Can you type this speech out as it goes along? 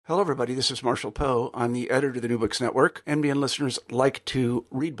Hello, everybody. This is Marshall Poe. I'm the editor of the New Books Network. NBN listeners like to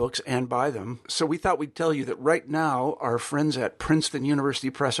read books and buy them. So we thought we'd tell you that right now, our friends at Princeton University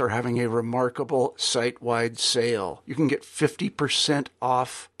Press are having a remarkable site-wide sale. You can get 50%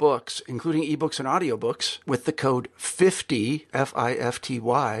 off books, including ebooks and audiobooks, with the code 50,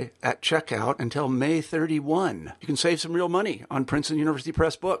 F-I-F-T-Y, at checkout until May 31. You can save some real money on Princeton University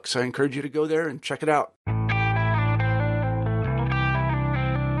Press books. I encourage you to go there and check it out.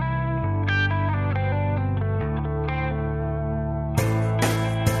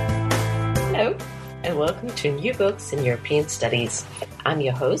 Hello, and welcome to New Books in European Studies. I'm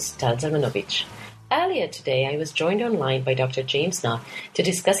your host, Tal Zalmanovic. Earlier today, I was joined online by Dr. James Knott to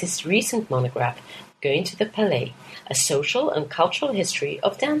discuss his recent monograph, Going to the Palais, A Social and Cultural History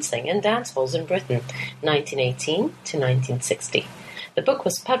of Dancing and Dance Halls in Britain, 1918 to 1960. The book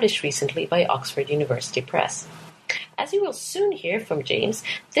was published recently by Oxford University Press. As you will soon hear from James,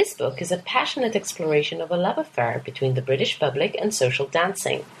 this book is a passionate exploration of a love affair between the British public and social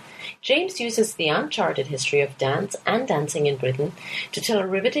dancing. James uses the uncharted history of dance and dancing in Britain to tell a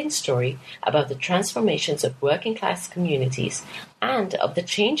riveting story about the transformations of working-class communities and of the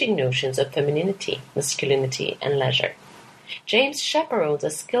changing notions of femininity, masculinity, and leisure. James chaperones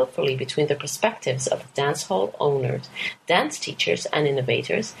us skillfully between the perspectives of dance hall owners, dance teachers, and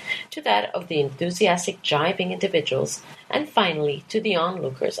innovators, to that of the enthusiastic jiving individuals, and finally to the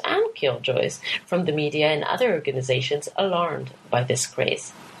onlookers and killjoys from the media and other organizations alarmed by this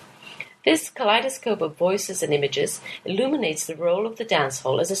craze. This kaleidoscope of voices and images illuminates the role of the dance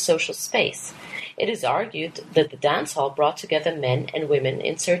hall as a social space. It is argued that the dance hall brought together men and women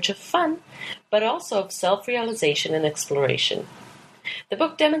in search of fun, but also of self-realization and exploration. The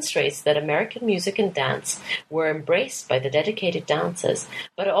book demonstrates that American music and dance were embraced by the dedicated dancers,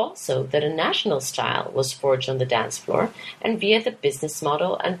 but also that a national style was forged on the dance floor and via the business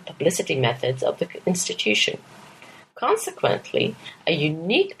model and publicity methods of the institution. Consequently, a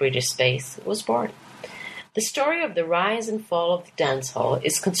unique British space was born. The story of the rise and fall of the dance hall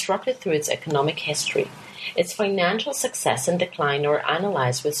is constructed through its economic history. Its financial success and decline are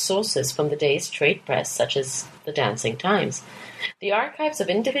analyzed with sources from the day's trade press, such as the Dancing Times, the archives of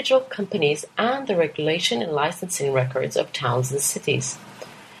individual companies, and the regulation and licensing records of towns and cities.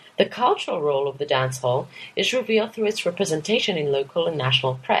 The cultural role of the dance hall is revealed through its representation in local and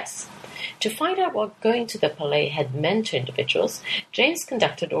national press. To find out what going to the Palais had meant to individuals, James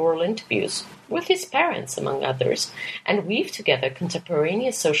conducted oral interviews with his parents, among others, and weaved together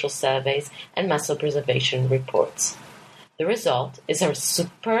contemporaneous social surveys and muscle preservation reports. The result is a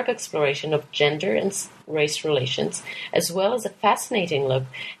superb exploration of gender and race relations, as well as a fascinating look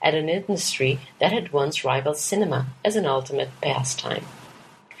at an industry that had once rivaled cinema as an ultimate pastime.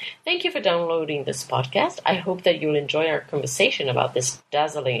 Thank you for downloading this podcast. I hope that you'll enjoy our conversation about this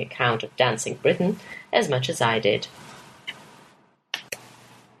dazzling account of dancing Britain as much as I did.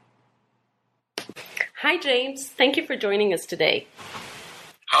 Hi, James. Thank you for joining us today.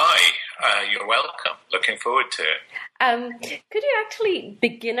 Hi, you're welcome. Looking forward to it. Could you actually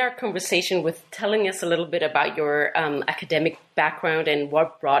begin our conversation with telling us a little bit about your academic background and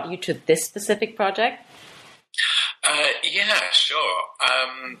what brought you to this specific project? Yeah, sure.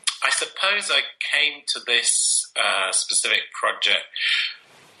 I suppose I came to this specific project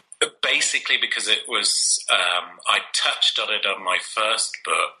basically because it was, I touched on it on my first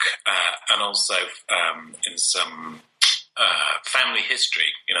book and also in some family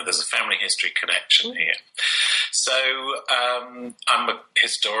history. You know, there's a family history connection here. So I'm a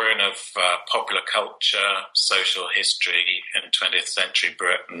historian of popular culture, social history in 20th century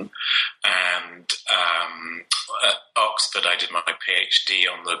Britain, and at Oxford I did my PhD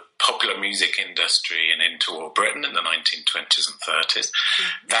on the popular music industry in interwar Britain in the 1920s and 30s.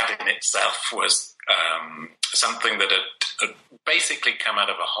 That in itself was something that had basically come out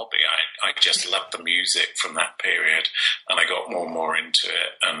of a hobby. I just loved the music from that period, and I got more and more into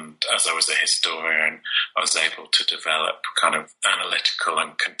it. And as I was a historian, I was able to develop kind of analytical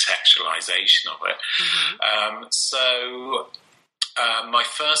and contextualization of it. Mm-hmm. So my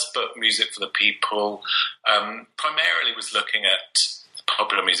first book, Music for the People, primarily was looking at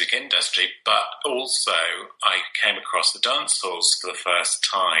popular music industry, but also I came across the dance halls for the first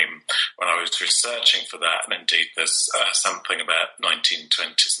time when I was researching for that, and indeed there's something about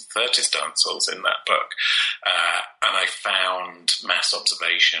 1920s and 30s dance halls in that book, and I found mass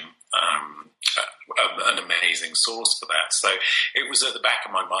observation an amazing source for that. So it was at the back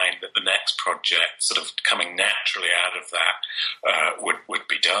of my mind that the next project, sort of coming naturally out of that, would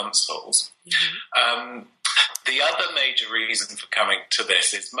be dance halls. Mm-hmm. The other major reason for coming to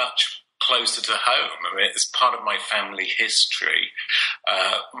this is much closer to home. I mean, it's part of my family history.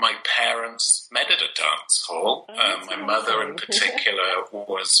 My parents met at a dance hall. My mother in particular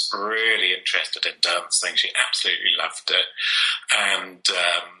was really interested in dancing. She absolutely loved it. And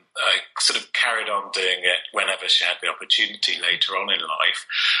I sort of carried on doing it whenever she had the opportunity later on in life.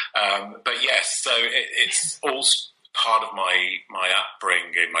 But yes, so it's all part of my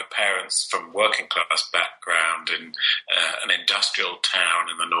upbringing. My parents from working class background in an industrial town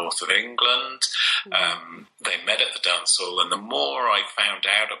in the north of England. They met at the dance hall, and the more I found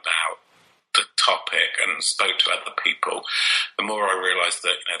out about the topic and spoke to other people, the more I realised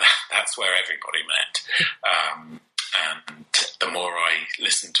that that's where everybody met. And the more I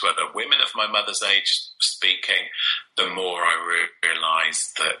listened to other women of my mother's age speaking, the more I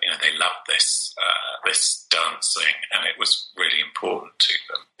realised that they loved this dancing, and it was really important to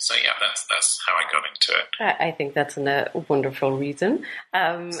them. So yeah, that's how I got into it. I think that's a wonderful reason.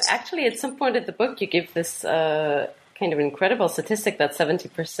 Actually, at some point in the book, you give this kind of incredible statistic that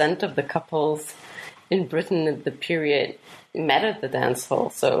 70% of the couples in Britain at the period met at the dance hall.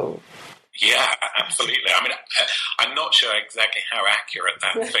 So. Yeah, absolutely. I mean, I'm not sure exactly how accurate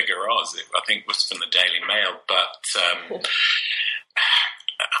that figure was. I think it was from the Daily Mail, but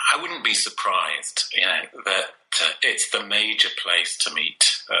I wouldn't be surprised, that it's the major place to meet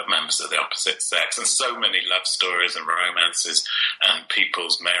members of the opposite sex. And so many love stories and romances and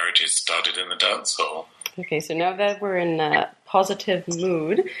people's marriages started in the dance hall. Okay, so now that we're in a positive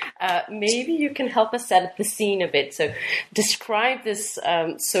mood, maybe you can help us set the scene a bit. So describe this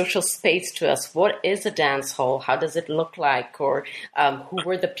social space to us. What is a dance hall? How does it look like? Or who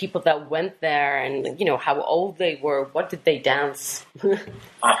were the people that went there? And, how old they were? What did they dance? Okay,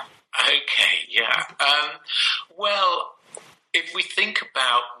 yeah. Well, if we think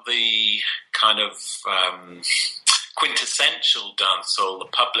about the kind of quintessential dance hall, the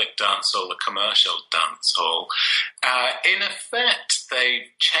public dance hall, the commercial dance hall, in effect,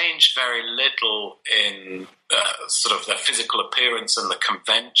 they changed very little in sort of their physical appearance and the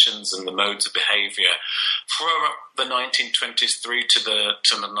conventions and the modes of behaviour from the 1920s through to the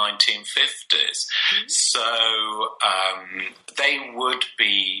 1950s. So they would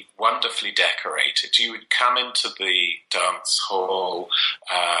be wonderfully decorated. You would come into the dance hall,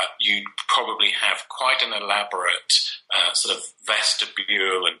 you'd probably have quite an elaborate sort of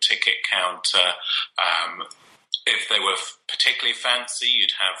vestibule and ticket counter. If they were particularly fancy,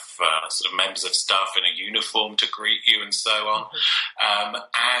 you'd have sort of members of staff in a uniform to greet you and so on.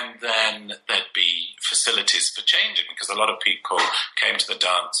 And then there'd be facilities for changing, because a lot of people came to the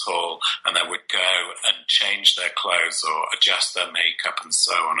dance hall and they would go and change their clothes or adjust their makeup and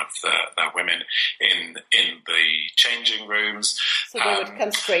so on of their women in the changing rooms. So they would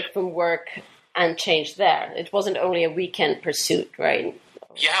come straight from work and change there. It wasn't only a weekend pursuit, right?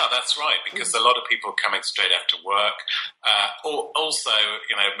 Yeah, that's right, because a lot of people coming straight after work. Also,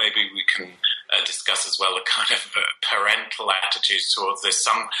 maybe we can discuss as well the kind of parental attitudes towards this.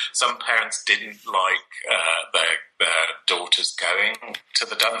 Some parents didn't like their daughters going to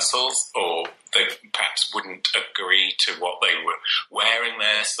the dance halls, or they perhaps wouldn't agree to what they were wearing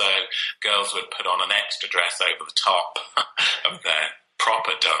there, so girls would put on an extra dress over the top of their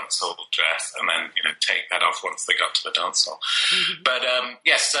proper dance hall dress, and then take that off once they got to the dance hall. But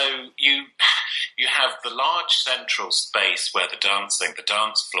so you have the large central space where the dance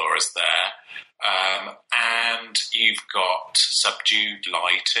floor is there, and you've got subdued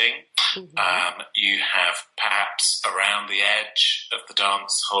lighting. You have perhaps around the edge of the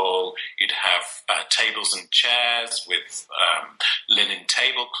dance hall, you'd have tables and chairs with linen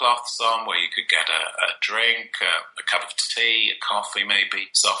tablecloths on where you could get a drink, a cup of tea, a coffee maybe,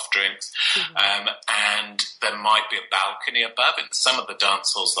 soft drinks. And there might be a balcony above. In some of the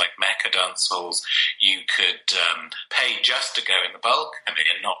dance halls, like Mecca dance halls, you could pay just to go in the balcony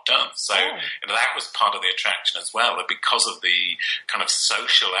and not dance. So that was part of the attraction as well, that because of the kind of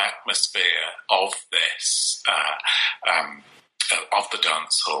social atmosphere of this, of the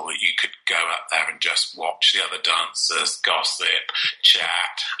dance hall, that you could go up there and just watch the other dancers, gossip,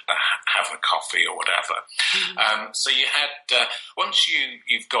 chat, have a coffee or whatever. So you had, once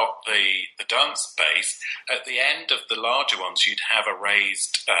you've got the dance space, at the end of the larger ones, you'd have a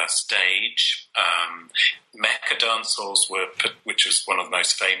raised stage. Mecca dance halls which was one of the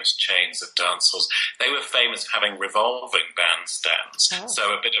most famous chains of dance halls, they were famous for having revolving bandstands.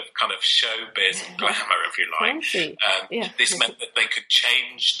 So a bit of kind of showbiz and glamour, if you like. This meant that they could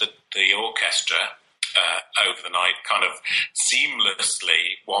change the orchestra over the night, kind of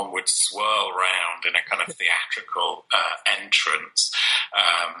seamlessly. One would swirl round in a kind of theatrical entrance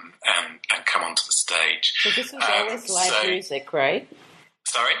and come onto the stage. So this was always live music, right?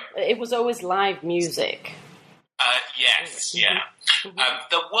 Sorry? It was always live music. Yes, yeah.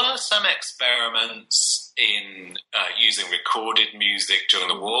 There were some experiments in using recorded music during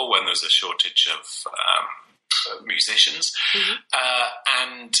the war when there was a shortage of musicians,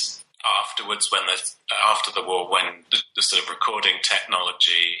 and afterwards, after the war, when the sort of recording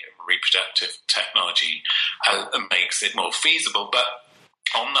technology, reproductive technology, makes it more feasible, but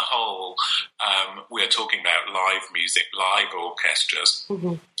on the whole, we're talking about live music, live orchestras,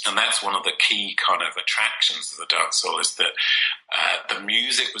 and that's one of the key kind of attractions of the dance hall, is that the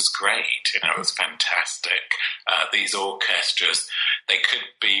music was great, it was fantastic. These orchestras, they could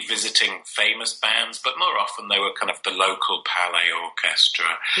be visiting famous bands, but more often they were kind of the local Palais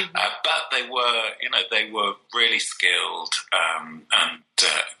Orchestra, but they were really skilled and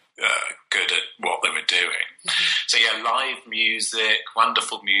good at what they were doing. So yeah, live music,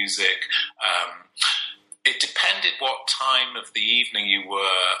 wonderful music. It depended what time of the evening you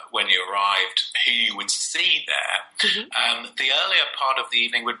were when you arrived, who you would see there. The earlier part of the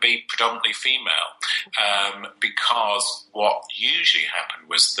evening would be predominantly female, because what usually happened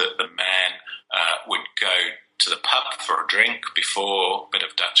was that the men would go to the pub for a drink before, a bit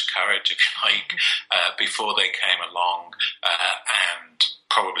of Dutch courage, if you like, before they came along, and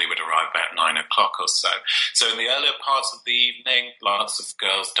probably would arrive about 9 o'clock or so. So in the earlier parts of the evening, lots of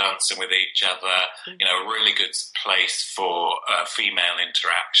girls dancing with each other, a really good place for female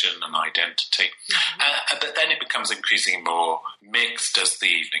interaction and identity. But then it becomes increasingly more mixed as the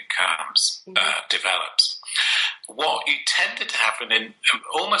evening develops. What you tended to happen in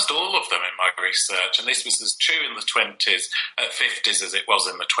almost all of them in my research, and this was as true in the 50s as it was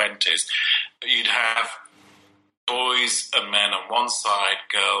in the 20s, you'd have boys and men on one side,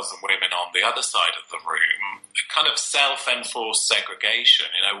 girls and women on the other side of the room. Kind of self-enforced segregation,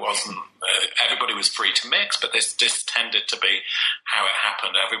 wasn't everybody was free to mix, but this tended to be how it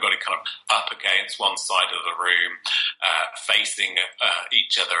happened. Everybody kind of up against one side of the room, facing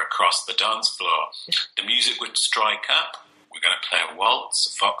each other across the dance floor. The music would strike up. We're going to play a waltz, a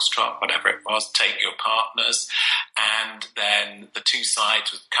foxtrot, whatever it was, take your partners, and then the two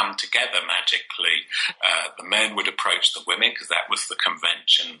sides would come together magically. The men would approach the women, because that was the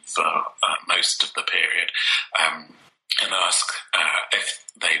convention for most of the period, and ask if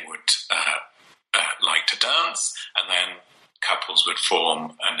they would like to dance, and then couples would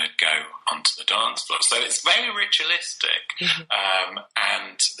form and they'd go onto the dance floor. So it's very ritualistic,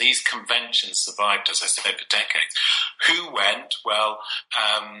 and these conventions survived, as I said, for decades. Who went? Well,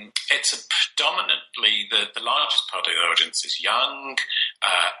 it's predominantly the largest part of the audience is young.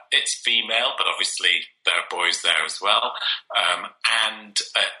 It's female, but obviously there are boys there as well, and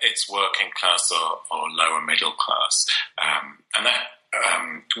it's working class or lower middle class, and that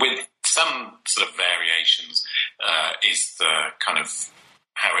with some sort of variations is the kind of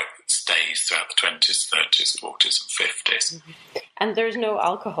how it stays throughout the 20s, 30s, 40s and 50s. And there's no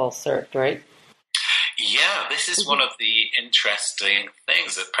alcohol served, right? Yeah, this is one of the interesting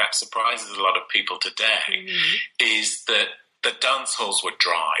things that perhaps surprises a lot of people today, is that the dance halls were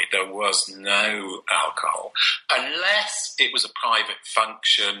dry. There was no alcohol, unless it was a private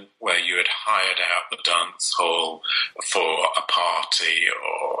function where you had hired out the dance hall for a party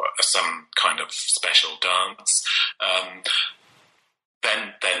or some kind of special dance.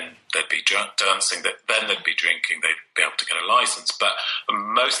 Then there'd be dancing, then there'd be drinking, they'd be able to get a license. But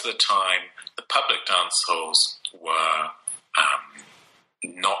most of the time, the public dance halls were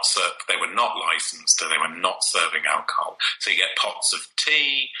they were not licensed, they were not serving alcohol. So you get pots of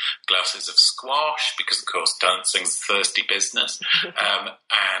tea, glasses of squash, because of course dancing's thirsty business, and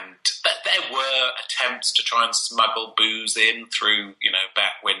there were attempts to try and smuggle booze in through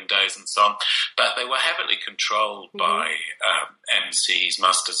back windows and so on, but they were heavily controlled by MCs,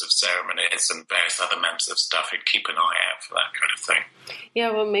 masters of ceremonies, and various other members of staff who'd keep an eye out for that kind of thing.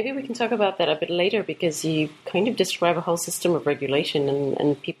 Yeah, well, maybe we can talk about that a bit later, because you kind of describe a whole system of regulation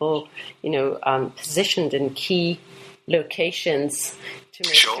and people, positioned in key locations to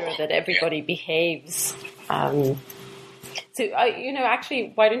make sure that everybody behaves. So,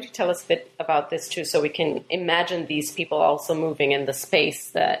 actually, why don't you tell us a bit about this too, so we can imagine these people also moving in the space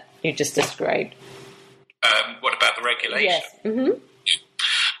that you just described? What about the regulation? Yes.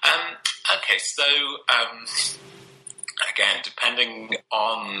 Okay, so again, depending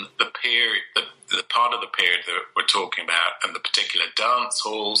on the period, the part of the period that we're talking about, and the particular dance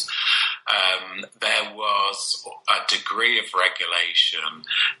halls, there was a degree of regulation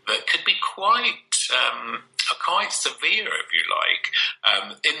that could be quite severe, if you like.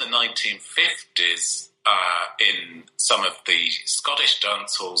 In the 1950s, in some of the Scottish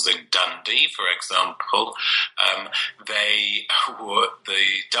dance halls in Dundee, for example,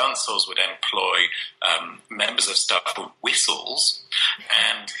 the dance halls would employ members of staff with whistles,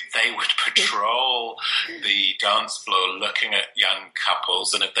 and they would patrol the dance floor looking at young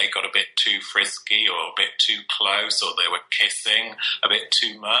couples, and if they got a bit too frisky or a bit too close, or they were kissing a bit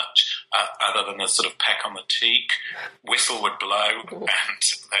too much, other than a sort of peck on the cheek, whistle would blow, and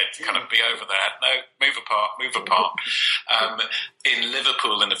they'd kind of be over there. No, move apart, move apart. In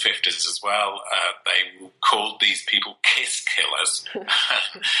Liverpool in the 50s as well, they called these people kiss killers.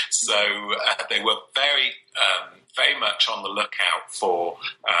 So they were very much on the lookout for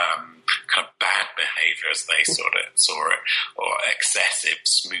kind of bad behaviour, as they saw it, or excessive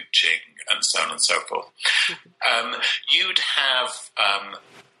smooching, and so on and so forth. You'd have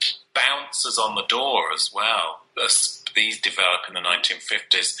bouncers on the door as well. These develop in the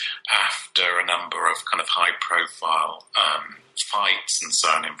 1950s after a number of kind of high-profile fights and so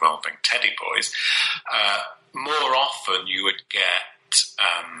on involving teddy boys. More often you would get...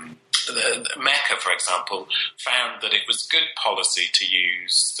 Mecca, for example, found that it was good policy to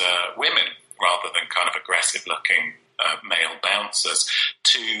use women rather than kind of aggressive-looking male bouncers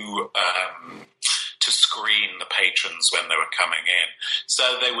to screen the patrons when they were coming in.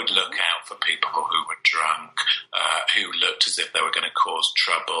 So they would look out for people who were drunk, who looked as if they were going to cause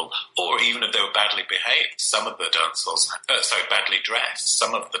trouble, or even if they were badly behaved. Some of the dance halls, badly dressed.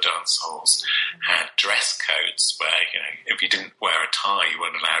 Some of the dance halls had dress codes where, if you didn't wear a tie, you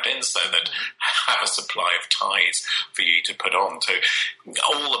weren't allowed in, so they'd have a supply of ties for you to put on,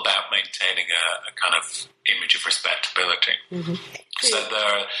 all about maintaining a kind of image of respectability. Mm-hmm. So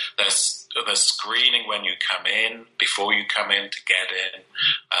there's screening when you come in, before you come in to get in,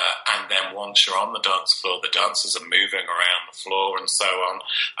 and then once you're on the dance floor, the dancers are moving around the floor and so on.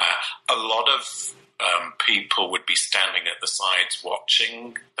 A lot of people would be standing at the sides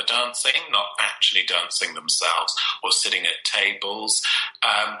watching the dancing, not actually dancing themselves, or sitting at tables.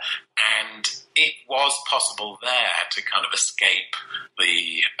 And it was possible there to kind of escape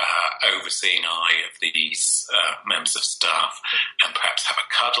the overseeing eye of these members of staff and perhaps have a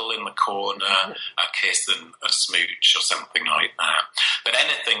cuddle in the corner, a kiss and a smooch or something like that. But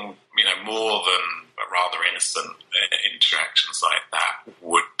anything, more than rather innocent interactions like that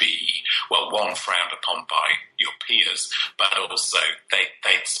would be, well, one, frowned upon by your peers, but also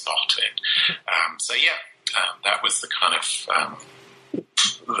they'd spot it. That was the kind of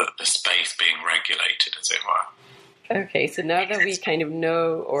the space being regulated, as it were. Okay, so now that we kind of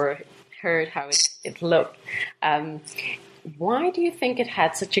know or heard how it looked, why do you think it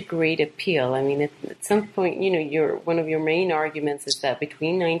had such a great appeal? I mean, at some point, one of your main arguments is that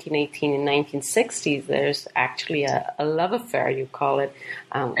between 1918 and 1960s, there's actually a love affair, you call it,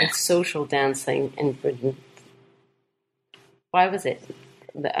 with social dancing in Britain. Why was it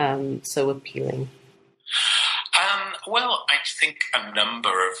so appealing? Well, I think a number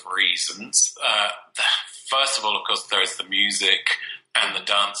of reasons. First of all, of course, there is the music and the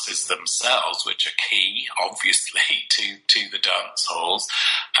dances themselves, which are key, obviously, to the dance halls.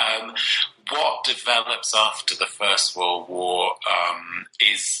 What develops after the First World War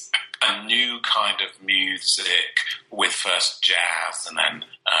is a new kind of music, with first jazz and then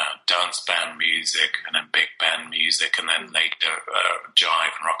dance band music and then big band music and then later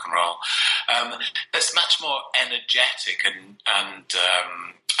jive and rock and roll. That's much more energetic and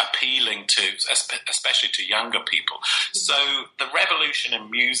appealing to, especially to younger people. So the revolution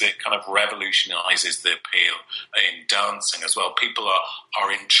in music kind of revolutionizes the appeal in dancing as well. People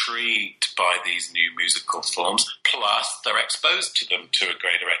are intrigued by these new musical forms, plus they're exposed to them to a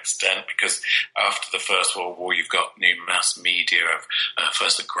greater extent, because after the First World War you've got new mass media of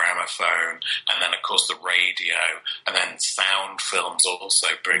first the gramophone, and then of course the radio, and then sound films also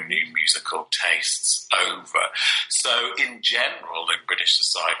bring new musical tastes over. So in general in British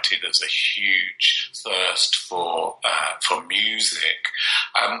society there's a huge thirst for music.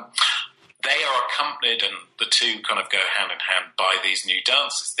 They are accompanied, and the two kind of go hand in hand, by these new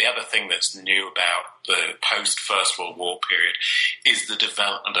dances. The other thing that's new about the post-First World War period is the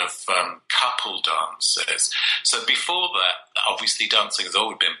development of couple dances. So before that, obviously dancing has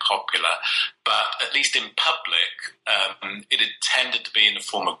always been popular, but at least in public, it had tended to be in the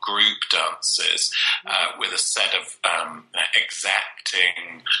form of group dances with a set of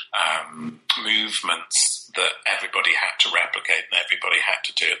exacting movements that everybody had to replicate and everybody had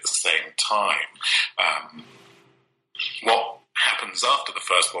to do at the same time. What happens after the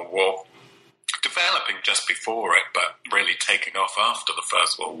First World War, developing just before it, but really taking off after the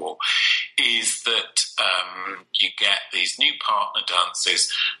First World War, is that you get these new partner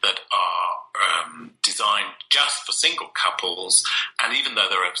dances that are designed just for single couples, and even though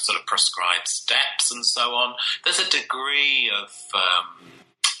there are sort of prescribed steps and so on, there's a degree of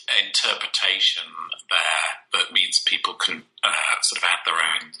interpretation there that means people can sort of add their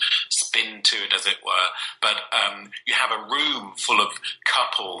own spin to it, as it were. But you have a room full of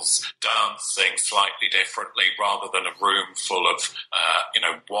couples dancing slightly differently rather than a room full of,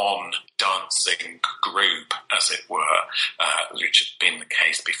 one dancing group, as it were, which had been the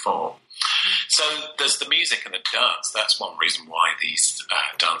case before. So there's the music and the dance. That's one reason why these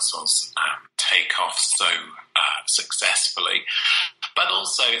dancers take off so successfully. But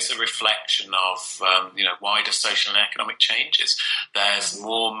also it's a reflection of, wider social and economic changes. There's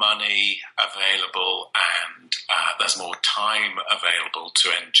more money available and there's more time available to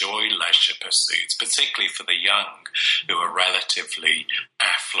enjoy leisure pursuits, particularly for the young who are relatively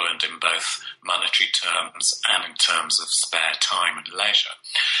affluent in both monetary terms and in terms of spare time and leisure.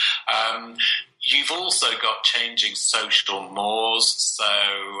 You've also got changing social mores,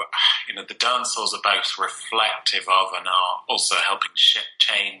 so, the dance halls are both reflective of and are also helping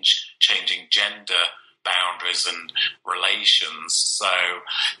changing gender boundaries and relations. So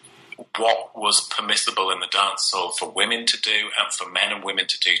what was permissible in the dance hall for women to do and for men and women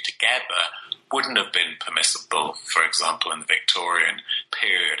to do together wouldn't have been permissible, for example, in the Victorian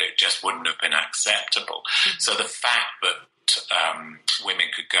period. It just wouldn't have been acceptable. So the fact that women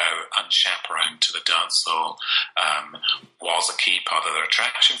could go unchaperoned to the dance hall was a key part of their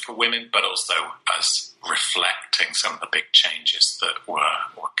attraction for women, but also as reflecting some of the big changes that were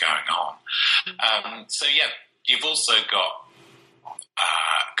going on. You've also got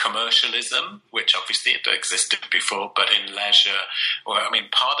commercialism, which obviously it existed before, but in leisure,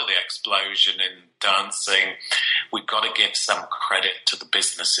 part of the explosion in dancing, we've got to give some credit to the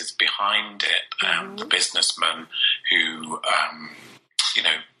businesses behind it, the businessmen who,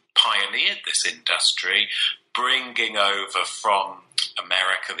 pioneered this industry, bringing over from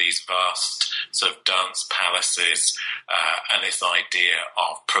America these vast sort of dance palaces and this idea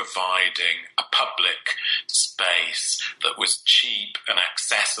of providing a public space that was cheap and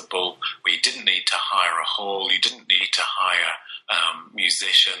accessible, where you didn't need to hire a hall, you didn't need to hire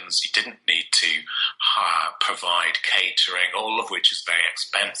musicians, you didn't need to provide catering, all of which is very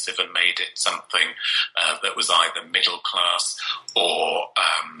expensive and made it something that was either middle class or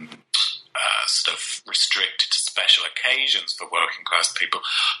sort of restricted to special occasions for working class people.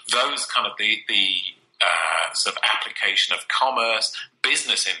 Those kind of the sort of application of commerce,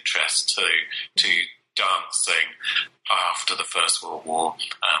 business interests to dancing after the First World War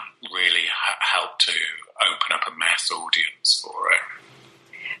really helped to open up a mass audience for it.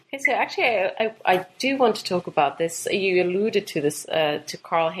 Okay, so actually, I do want to talk about this. You alluded to this, to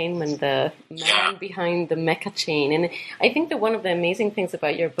Carl Heinemann, the man behind the Mecca chain. And I think that one of the amazing things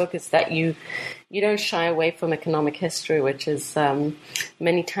about your book is that you don't shy away from economic history, which is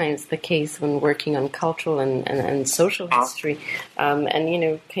many times the case when working on cultural and social history.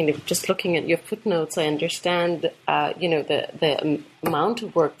 Kind of just looking at your footnotes, I understand, the amount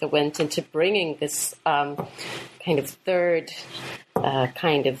of work that went into bringing this kind of third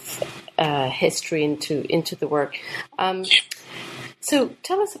history into the work. So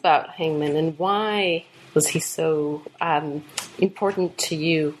tell us about Heinemann and why was he so important to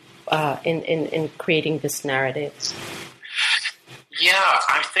you in creating this narrative? Yeah,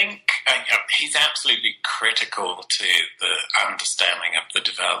 I think he's absolutely critical to the understanding of the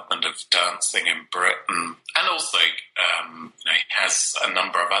development of dancing in Britain, and also he has a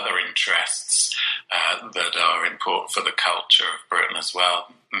number of other interests that are important for the culture of Britain as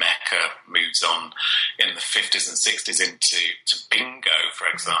well. Mecca moves on in the 50s and 60s into bingo, for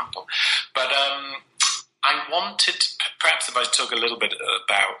example. But I wanted, perhaps if I talk a little bit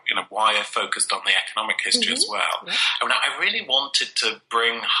about, why I focused on the economic history as well. Yeah. I really wanted to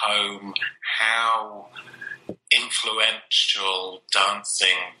bring home how influential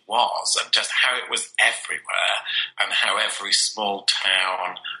dancing was and just how it was everywhere and how every small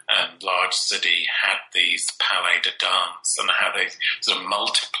town and large city had these palais de danse and how they sort of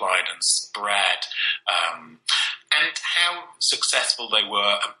multiplied and spread and how successful they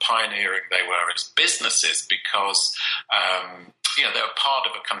were and pioneering they were as businesses because they were part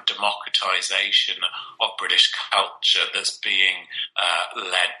of a kind of democratization of British culture that's being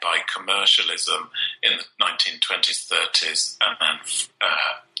led by commercialism in the 1920s, 30s, and then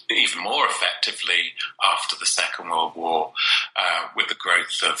even more effectively after the Second World War with the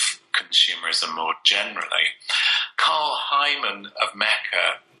growth of consumerism more generally. Carl Heinemann of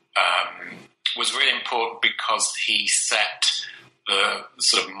Mecca was really important because he set the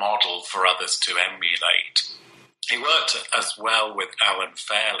sort of model for others to emulate. He worked as well with Alan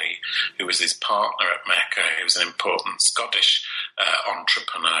Fairley, who was his partner at Mecca. He was an important Scottish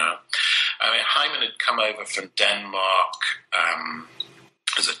entrepreneur. Hyman had come over from Denmark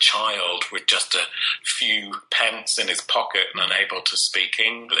as a child with just a few pence in his pocket and unable to speak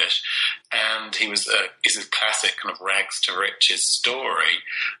English. And is a classic kind of rags to riches story.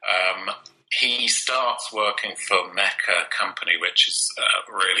 He starts working for Mecca Company, which is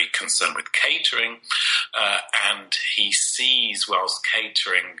really concerned with catering, and he sees, whilst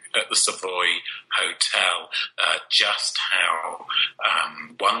catering at the Savoy Hotel, just how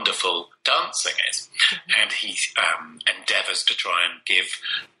wonderful dancing is. Mm-hmm. And he endeavours to try and give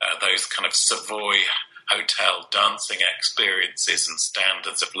those kind of Savoy Hotel dancing experiences and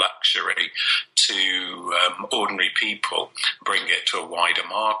standards of luxury to ordinary people, bring it to a wider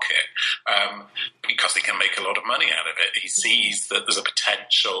market, because he can make a lot of money out of it. He sees that there's a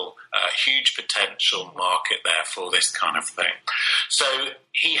huge potential market there for this kind of thing. So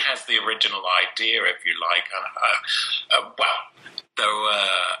he has the original idea, if you like. There were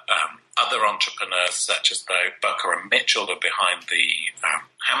other entrepreneurs such as Bucker and Mitchell are behind the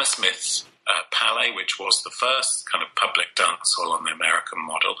Hammersmiths Palais, which was the first kind of public dance hall on the American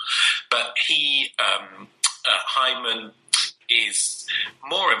model. But Hyman is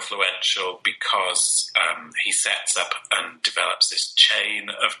more influential because he sets up and develops this chain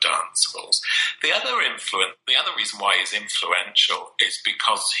of dance halls. The other reason why he's influential is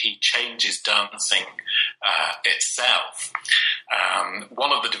because he changes dancing itself.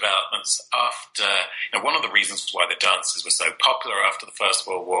 One of the developments one of the reasons why the dances were so popular after the First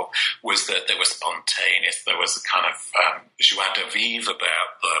World War was that they were spontaneous. There was a kind of joie de vivre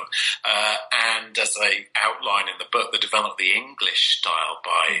about them. And as I outline in the book, the development of the English style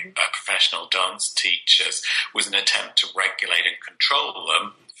by professional dance teachers was an attempt to regulate and control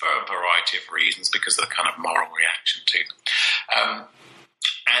them for a variety of reasons, because of the kind of moral reaction to them.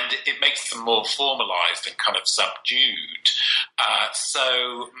 And it makes them more formalised and kind of subdued.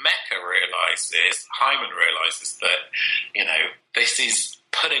 So Hyman realises that, this is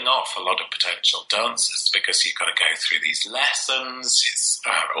putting off a lot of potential dancers because you've got to go through these lessons. It's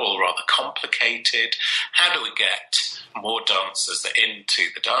all rather complicated. How do we get more dancers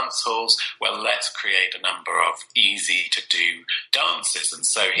into the dance halls? Well, let's create a number of easy-to-do dances. And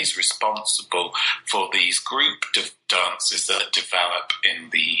so he's responsible for these group dances that develop in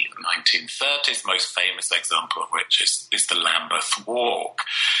the 1930s, most famous example of which is the Lambeth Walk.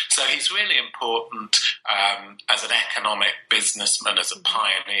 So he's really important as an economic businessman, as a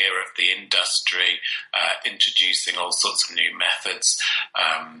pioneer of the industry, introducing all sorts of new methods,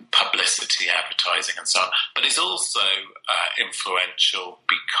 publicity, advertising, and so on. But he's also influential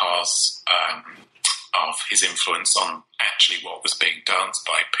because of his influence on actually what was being danced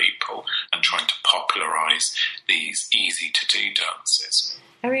by people and trying to popularise these easy-to-do dances.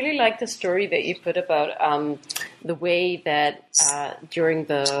 I really like the story that you put about the way that during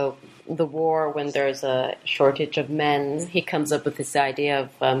the war, when there's a shortage of men, he comes up with this idea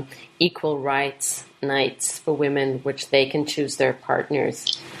of equal rights nights for women, which they can choose their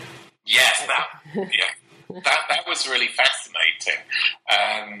partners. Yes, that was really fascinating.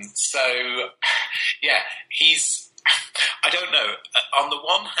 I don't know. On the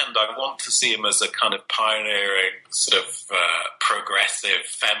one hand, I want to see him as a kind of pioneering, sort of progressive,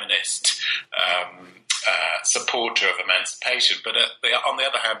 feminist supporter of emancipation. But on the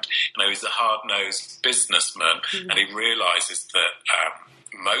other hand, he's a hard-nosed businessman, and he realises that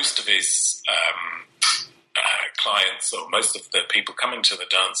most of his clients, or most of the people coming to the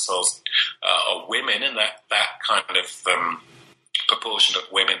dance halls, are women, and that kind of proportion of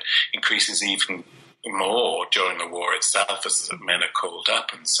women increases even more during the war itself as men are called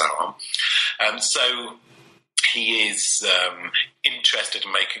up and so on. And so he is interested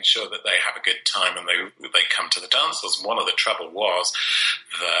in making sure that they have a good time and they come to the dance halls. One of the trouble was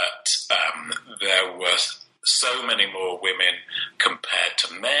that there were so many more women compared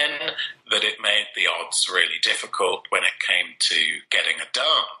to men that it made the odds really difficult when it came to getting a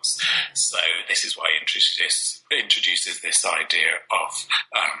dance. So this is why he introduces this idea of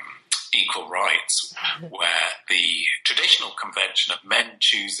equal rights, where the traditional convention of men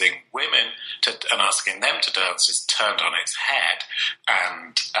choosing women and asking them to dance is turned on its head,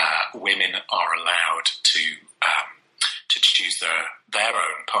 and women are allowed to choose their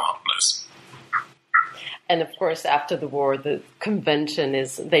own partners. And of course, after the war, the convention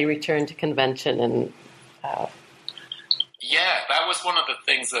they return to convention and. Yeah, that was one of the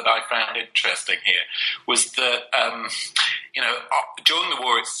things that I found interesting here, was that, during the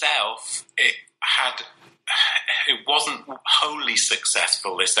war itself, it had it wasn't wholly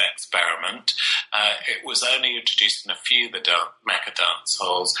successful, this experiment. It was only introduced in a few of the Mecca dance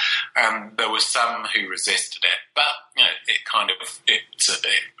halls, and there were some who resisted it. But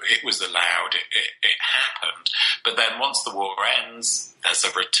it was allowed. It happened. But then once the war ends, there's a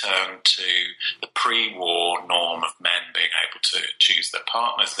return to the pre-war norm of men being able to choose their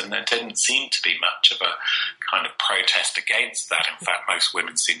partners, and there didn't seem to be much of a kind of protest against that. In fact, most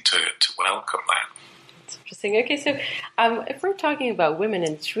women seem to welcome that. That's interesting. Okay, so if we're talking about women,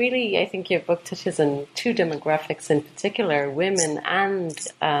 and it's really, I think your book touches on two demographics in particular, women and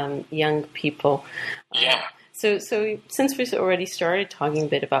young people. Yeah. So since we've already started talking a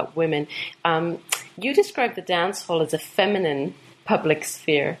bit about women, you describe the dance hall as a feminine public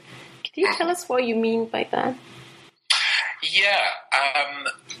sphere. Could you tell us what you mean by that? Yeah.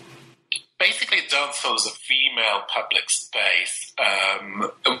 Basically, a dance hall is a female public space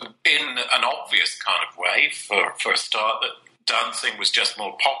in an obvious kind of way. For a start, that dancing was just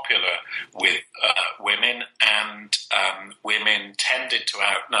more popular with women, and women tended to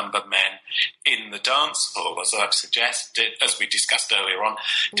outnumber men in the dance hall, as I've suggested, as we discussed earlier on.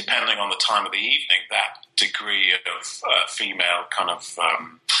 Depending on the time of the evening, that degree of female kind of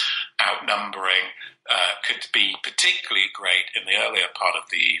outnumbering could be particularly great in the earlier part of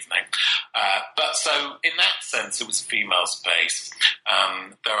the evening. But so in that sense, it was female space.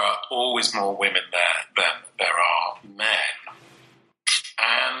 There are always more women there than there are men.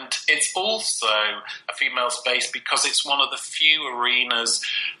 And it's also a female space because it's one of the few arenas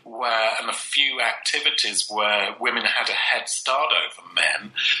and a few activities where women had a head start over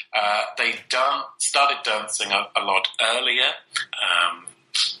men. They started dancing a lot earlier.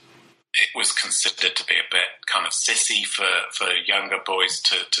 It was considered to be a bit kind of sissy for younger boys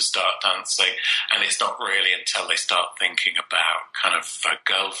to start dancing, and it's not really until they start thinking about kind of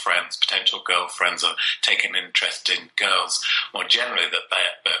potential girlfriends, or taking interest in girls more generally,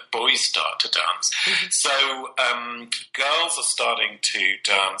 that boys start to dance. Mm-hmm. So girls are starting to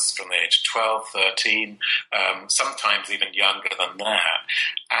dance from the age of 12, 13, sometimes even younger than that,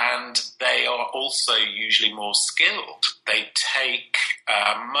 and they are also usually more skilled. They take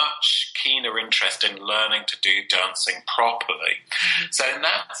much keener interest in learning to do dancing properly. So in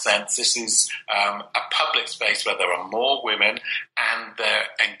that sense, this is a public space where there are more women, and they're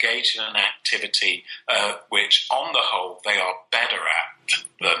engaged in an activity which, on the whole, they are better at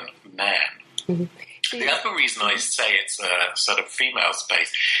than men. Mm-hmm. The other reason I say it's a sort of female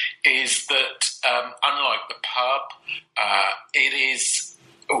space is that, unlike the pub, it is...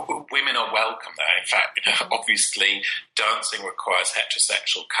 women are welcome there. In fact, obviously, dancing requires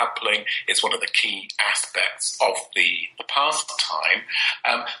heterosexual coupling. It's one of the key aspects of the pastime.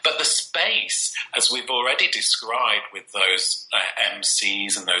 But the space, as we've already described with those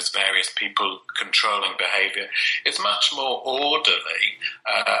MCs and those various people controlling behaviour, is much more orderly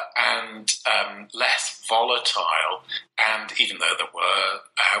and less volatile. And even though there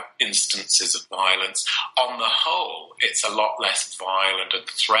were instances of violence, on the whole, it's a lot less violent and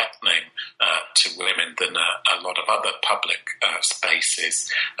threatening to women than a lot of other public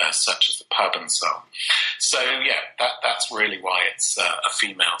spaces, such as the pub and so on. So, yeah, that's really why it's a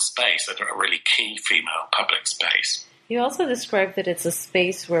female space, a really key female public space. You also described that it's a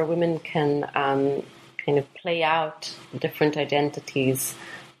space where women can kind of play out different identities,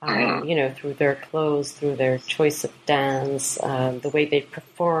 through their clothes, through their choice of dance, the way they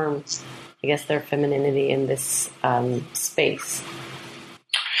perform, I guess, their femininity in this space.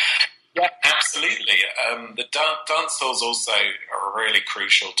 Yeah, absolutely. The dance halls also are really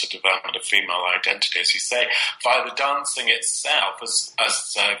crucial to development of female identity, as you say. By the dancing itself, as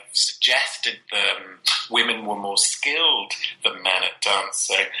suggested, women were more skilled than men at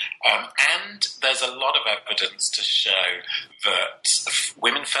dancing. And there's a lot of evidence to show that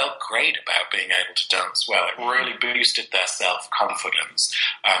women felt great about being able to dance well. It really boosted their self-confidence.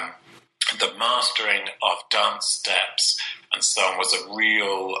 The mastering of dance steps and so on was a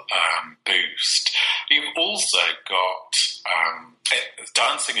real boost. You've also got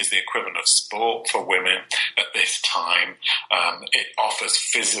dancing is the equivalent of sport for women at this time. It offers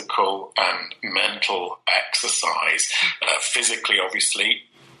physical and mental exercise. Physically, obviously,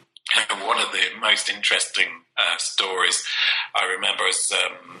 one of the most interesting stories I remember is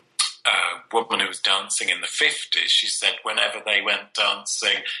woman who was dancing in the 50s, she said whenever they went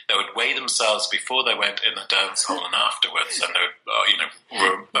dancing, they would weigh themselves before they went in the dance hall and afterwards, and they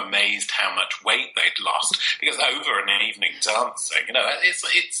were amazed how much weight they'd lost, because over an evening dancing,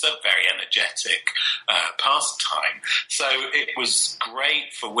 it's a very energetic pastime. So it was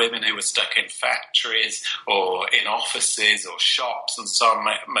great for women who were stuck in factories or in offices or shops and so on,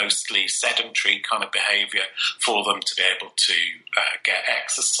 mostly sedentary kind of behaviour, for them to be able to get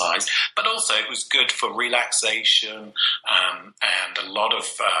exercise. But also it was good for relaxation, and a lot of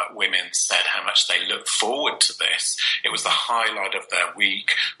women said how much they looked forward to this. It was the highlight of their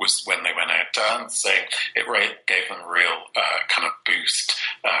week was when they went out dancing. It gave them a real kind of boost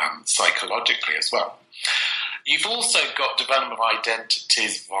psychologically as well. You've also got development of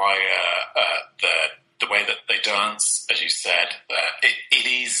identities via the way that they dance, as you said. It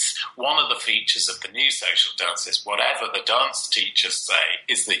is one of the features of the new social dances, whatever the dance teachers say,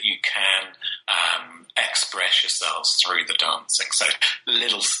 is that you can express yourselves through the dancing. So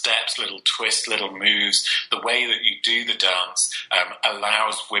little steps, little twists, little moves, the way that you do the dance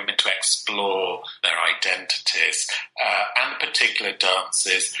allows women to explore their identities and particular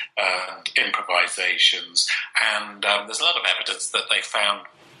dances and improvisations. And there's a lot of evidence that they found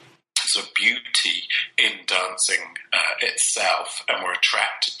sort of beauty in dancing itself and were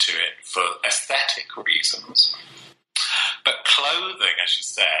attracted to it for aesthetic reasons. But clothing, as you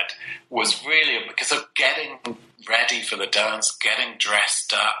said, was really because of getting ready for the dance, getting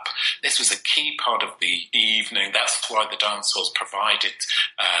dressed up. This was a key part of the evening. That's why the dance halls provided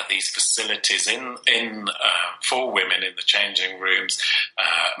these facilities for women in the changing rooms,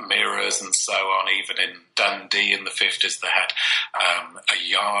 mirrors and so on. Even in Dundee in the 50s, they had a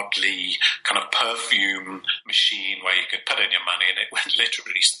Yardley kind of perfume machine where you could put in your money and it would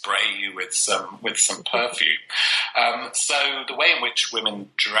literally spray you with some perfume. So the way in which women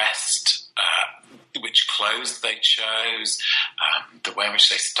dressed, which clothes they chose, the way in which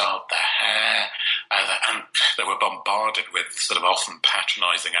they styled their hair, and they were bombarded with sort of often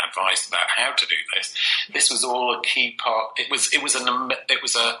patronising advice about how to do this. This was all a key part. It was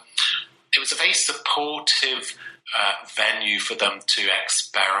a very supportive venue for them to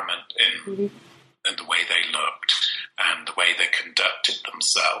experiment in the way they looked and the way they conducted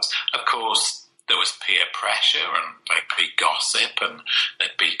themselves. Of course, there was peer pressure, and there'd be gossip, and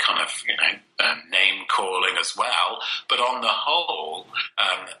there'd be kind of, name calling as well. But on the whole,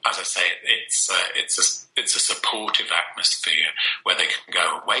 as I say, it's a supportive atmosphere where they can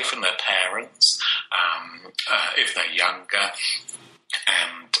go away from their parents if they're younger,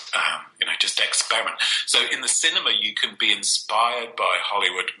 and just experiment. So in the cinema, you can be inspired by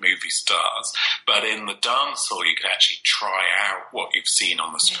Hollywood movie stars, but in the dance hall, you can actually try out what you've seen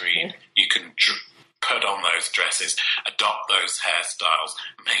on the screen. Mm-hmm. You can put on those dresses, adopt those hairstyles,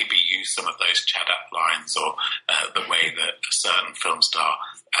 maybe use some of those chat-up lines or the way that a certain film star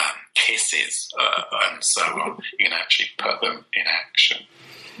kisses and so on. You can actually put them in action.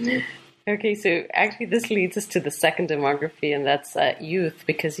 Okay, so actually this leads us to the second demography, and that's youth,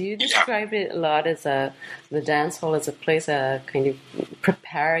 because you describe it a lot as the dance hall as a place kind of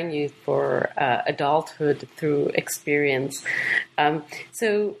preparing you for adulthood through experience.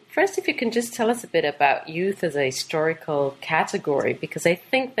 So first, if you can just tell us a bit about youth as a historical category, because I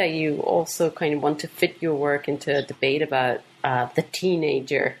think that you also kind of want to fit your work into a debate about the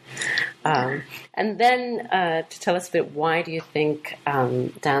teenager. And then to tell us a bit, why do you think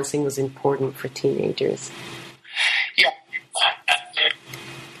dancing was important for teenagers? Yeah.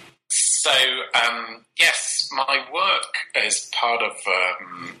 So, yes, my work is part of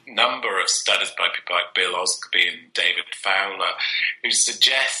a number of studies by people like Bill Osgood and David Fowler, who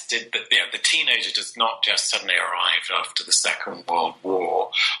suggested that the teenager does not just suddenly arrive after the Second World War,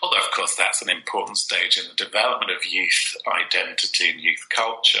 although, of course, that's an important stage in the development of youth identity and youth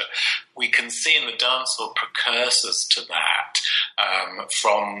culture. We can see in the dancehall precursors to that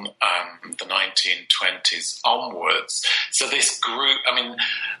from the 1920s onwards. So this group,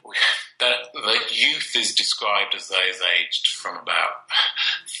 the youth is described as those aged from about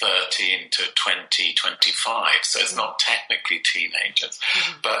 13 to 20, 25, so it's not technically teenagers.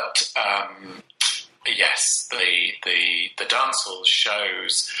 Mm-hmm. But yes, the dancehall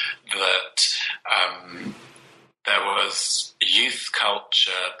shows that there was youth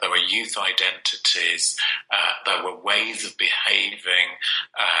culture, there were youth identities, there were ways of behaving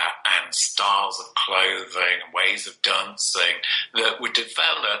and styles of clothing, ways of dancing that were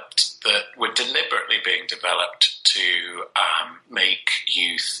developed, that were deliberately being developed to make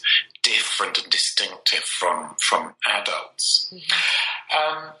youth different and distinctive from adults.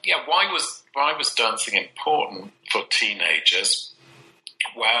 Mm-hmm. Why was dancing important for teenagers?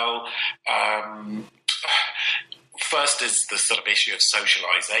 Well, first is the sort of issue of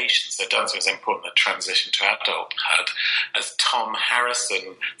socialisation. So dancing was important at transition to adulthood. As Tom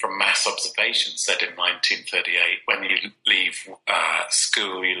Harrison from Mass Observation said in 1938, when you leave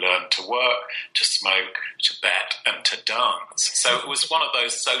school, you learn to work, to smoke, to bet, and to dance. So it was one of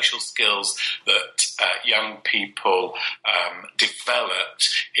those social skills that young people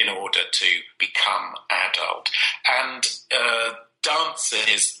developed in order to become adult. And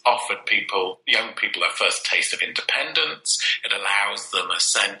dances offered young people, a first taste of independence. It allows them a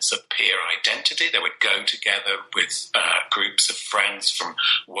sense of peer identity. They would go together with groups of friends from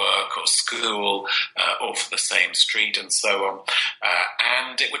work or school, or for the same street and so on.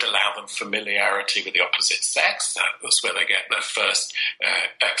 And it would allow them familiarity with the opposite sex. That's where they get their first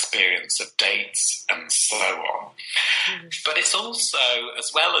experience of dates and so on. But it's also,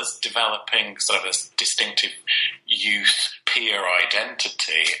 as well as developing sort of a distinctive youth peer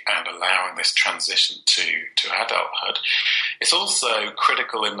identity and allowing this transition to adulthood, it's also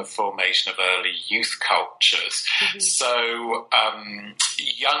critical in the formation of early youth cultures. So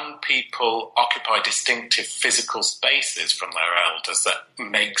young people occupy distinctive physical spaces from their elders that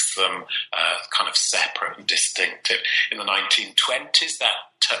makes them kind of separate and distinctive. In the 1920s, that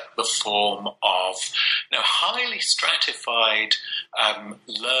took the form of highly stratified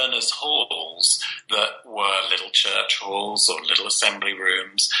learners' halls that were little church halls or little assembly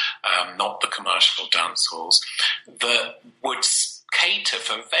rooms, not the commercial dance halls, that would cater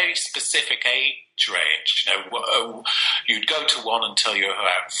for a very specific age range. You'd go to one until you were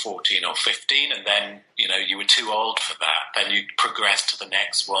about 14 or 15, and then you were too old for that. Then you'd progress to the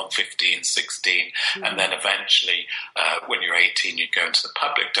next one, 15, 16, and then eventually when you're 18 you'd go into the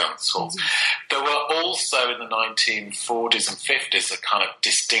public dance halls. There were also in the 1940s and 50s a kind of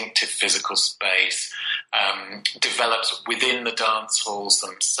distinctive physical space developed within the dance halls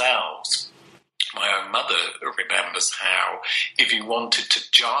themselves. My own mother remembers how if you wanted to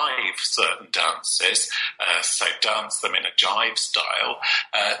jive certain dances, so dance them in a jive style,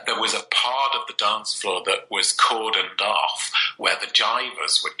 there was a part of the dance floor that was cordoned off where the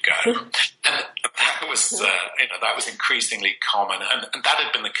jivers would go. And that was increasingly common, and that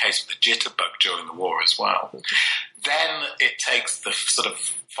had been the case with the jitterbug during the war as well. Then it takes the sort of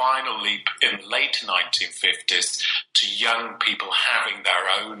final leap in the later 1950s to young people having their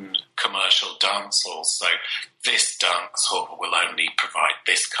own commercial dance halls. So this dance hall will only provide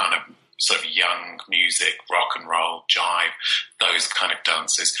this kind of sort of young music, rock and roll, jive, those kind of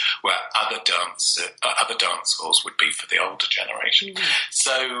dances, where other dance halls would be for the older generation.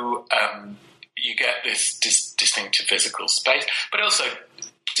 So you get this distinctive physical space, but also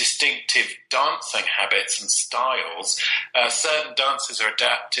distinctive dancing habits and styles. Certain dances are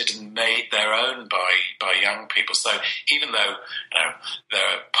adapted and made their own by young people. So even though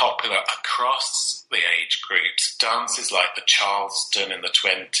they're popular across the age groups, dances like the Charleston in the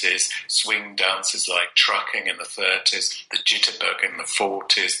 20s, swing dances like trucking in the 30s, the jitterbug in the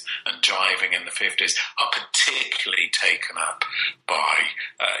 40s, and jiving in the 50s are particularly taken up by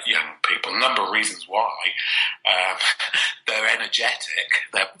young people. A number of reasons why. They're energetic.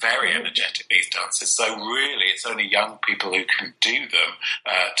 They're very energetic, these dances. So really, it's only young people who can do them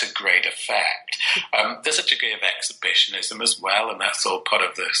to great effect. There's a degree of exhibitionism as well, and that's all part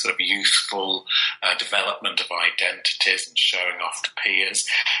of the sort of youthful development of identities and showing off to peers.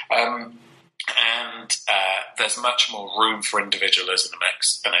 And there's much more room for individualism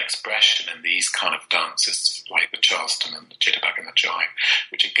and expression in these kind of dances like the Charleston and the jitterbug and the jive,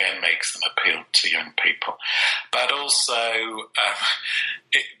 which again makes them appeal to young people. But also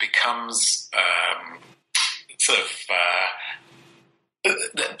it becomes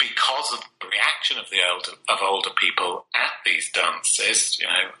that because of the reaction of older people at these dances,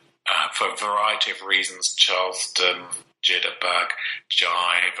 for a variety of reasons, Charleston, jitterbug,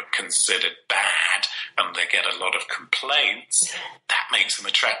 jive are considered bad and they get a lot of complaints. That makes them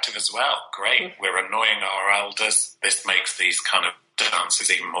attractive as well. Great, we're annoying our elders. This makes these kind of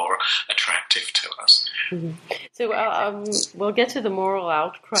dances even more attractive to us. So we'll get to the moral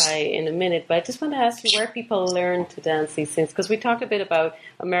outcry in a minute, but I just want to ask you where people learn to dance these things, because we talked a bit about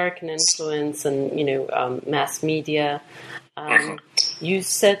American influence and mass media. You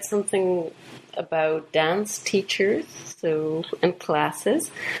said something about dance teachers and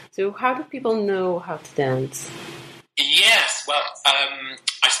classes. So how do people know how to dance? Yes, well,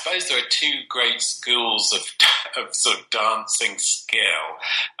 I suppose there are two great schools of sort of dancing skill.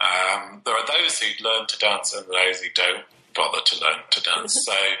 There are those who learn to dance and those who don't bother to learn to dance.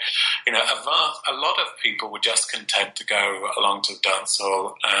 So, a lot of people were just content to go along to the dance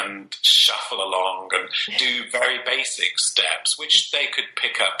hall and shuffle along and do very basic steps, which they could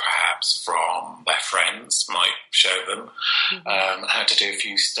pick up perhaps from their friends, might show them how to do a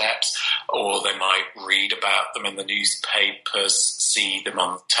few steps, or they might read about them in the newspapers, see them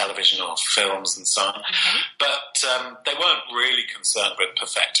on television or films and so on. But they weren't really concerned with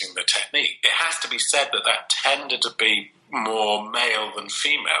perfecting the technique. It has to be said that tended to be more male than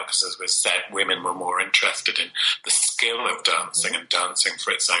female, because as we said, women were more interested in the skill of dancing and dancing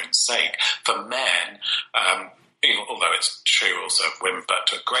for its own sake. For men, although it's true also of women, but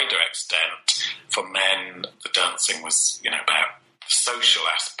to a greater extent, for men, the dancing was, about social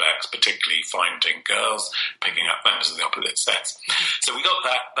aspects, particularly finding girls, picking up members of the opposite sex. So we got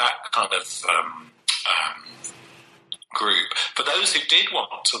that kind of group. For those who did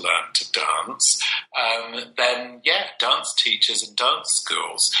want to learn to dance, then dance teachers and dance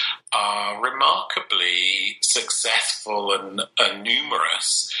schools are remarkably successful and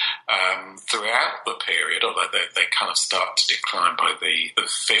numerous throughout the period, although they kind of start to decline by the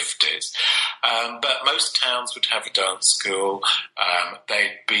 50s. But most towns would have a dance school.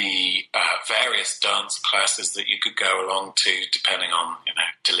 There'd be various dance classes that you could go along to, depending on,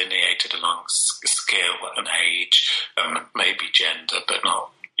 delineated along skill and age, maybe gender, but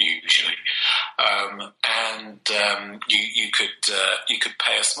not usually. You could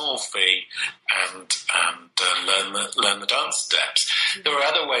pay a small fee and learn the dance steps. There are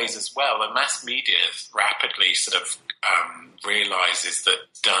other ways as well. And mass media rapidly sort of realizes that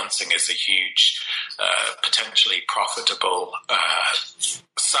dancing is a huge, potentially profitable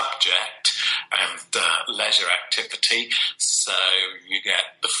subject and leisure activity. So you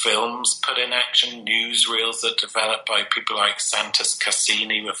get the films put in action, newsreels that developed by people like Santos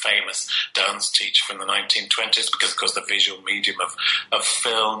Cassini, a famous dance teacher from the 1920s, because of course the visual medium of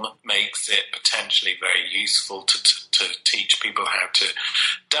film makes it potentially very useful to teach people how to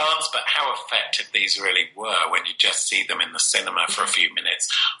dance, but how effective these really were when you just see them in the cinema for a few minutes,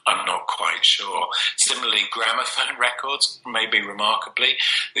 I'm not quite sure. Similarly, gramophone records, maybe remarkably,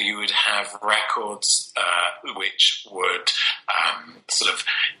 that you would have records which would sort of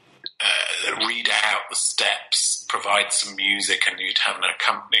read out the steps, provide some music, and you'd have an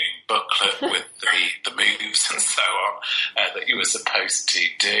accompanying booklet with the moves and so on that you were supposed to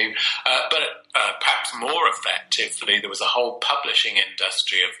do. But perhaps more effectively, there was a whole publishing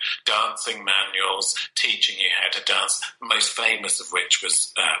industry of dancing manuals teaching you how to dance, the most famous of which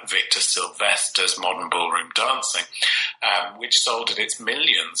was Victor Sylvester's Modern Ballroom Dancing, which sold at its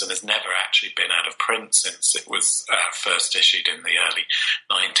millions and has never actually been out of print since it was first issued in the early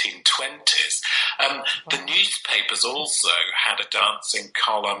 1920s. The newspapers also had a dancing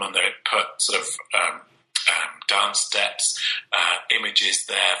column, and they'd put sort of dance steps, images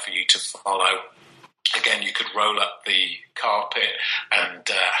there for you to follow. Again, you could roll up the carpet and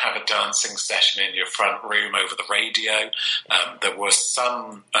have a dancing session in your front room over the radio. There were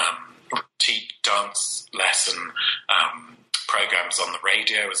some dance lesson programs on the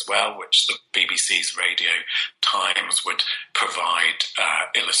radio as well, which the BBC's Radio Times would provide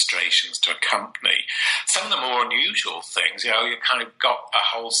illustrations to accompany. Some of the more unusual things, you kind of got a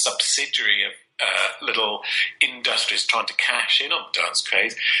whole subsidiary of little industries trying to cash in on the dance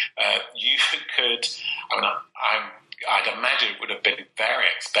craze. You could, I'd imagine it would have been very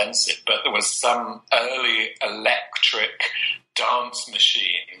expensive, but there was some early electric dance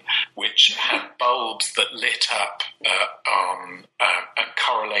machine which had bulbs that lit up and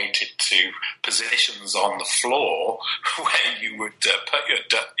correlated to positions on the floor where you would put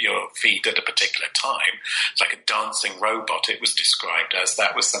your feet at a particular time. It's like a dancing robot, it was described as.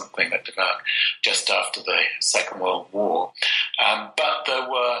 That was something that developed just after the Second World War. But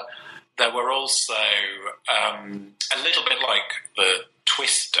there were also a little bit like the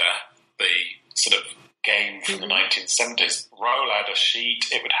Twister, the sort of game from the 1970s, roll out a sheet,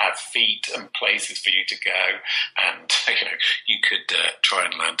 it would have feet and places for you to go, and you could try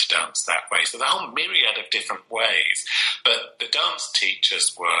and learn to dance that way. So the whole myriad of different ways. But the dance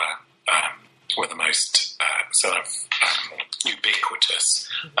teachers were the most sort of ubiquitous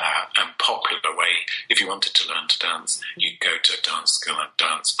and popular way. If you wanted to learn to dance, you'd go to a dance school and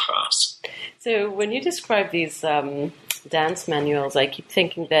dance class. So when you describe these dance manuals, I keep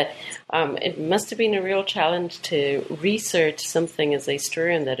thinking that it must have been a real challenge to research something as a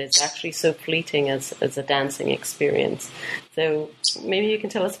historian that is actually so fleeting as a dancing experience. So maybe you can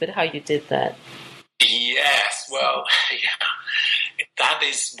tell us a bit how you did that. Yes, well, that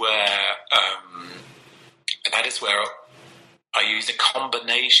is where I use a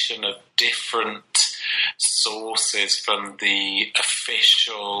combination of different sources from the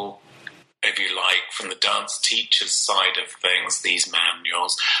official, if you like, from the dance teacher's side of things, these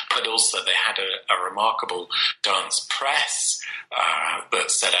manuals, but also they had a remarkable dance press that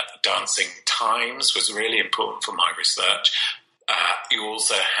set up the Dancing Times, was really important for my research. You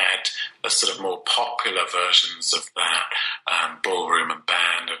also had the sort of more popular versions of that, Ballroom and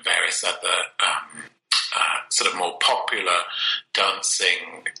Band and various other sort of more popular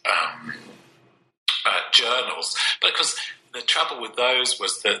dancing journals. Because the trouble with those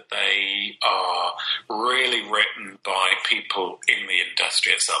was that they are really written by people in the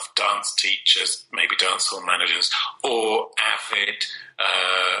industry itself, dance teachers, maybe dance hall managers, or avid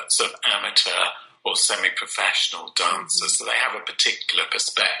sort of amateur or semi-professional dancers. So they have a particular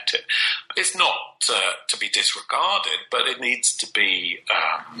perspective. It's not to be disregarded, but it needs to be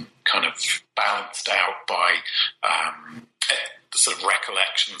kind of balanced out by the sort of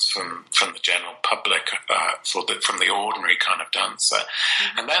recollections from the general public, from the ordinary kind of dancer.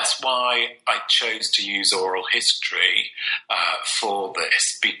 And that's why I chose to use oral history for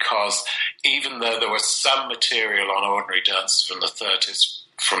this, because even though there was some material on ordinary dancers from the 30s,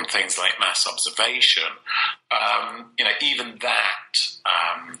 from things like mass observation, even that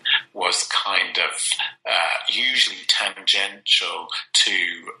was kind of usually tangential to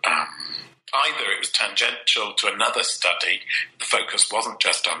either it was tangential to another study, the focus wasn't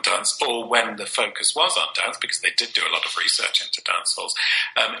just on dance, or when the focus was on dance, because they did do a lot of research into dance halls,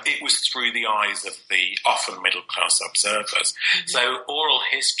 it was through the eyes of the often middle-class observers. So oral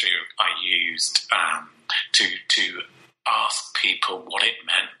history I used to ask people what it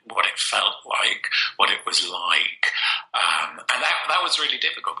meant, what it felt like, what it was like. And that was really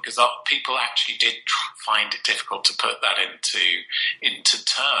difficult, because people actually did find it difficult to put that into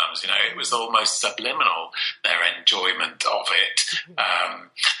terms. It was almost subliminal, their enjoyment of it.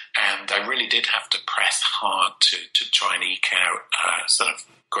 And I really did have to press hard to try and eke out sort of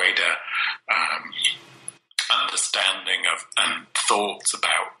greater understanding of and thoughts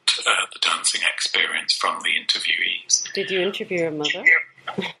about the dancing experience from the interviewees. Did you interview your mother?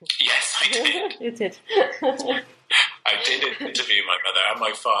 Yes, I did. You did. I did interview my mother and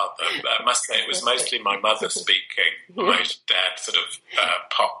my father. I must say it was mostly my mother speaking. My dad sort of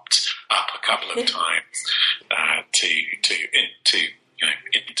popped up a couple of times to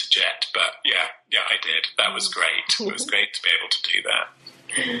interject. But yeah, I did. That was great. It was great to be able to do that.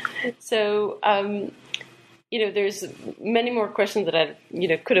 So, there's many more questions that I,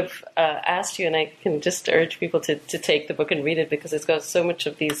 could have asked you, and I can just urge people to take the book and read it, because it's got so much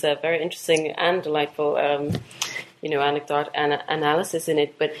of these very interesting and delightful, anecdote and analysis in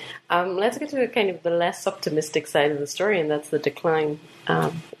it. But let's get to kind of the less optimistic side of the story, and that's the decline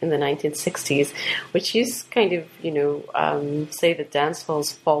in the 1960s, which is kind of, say that dance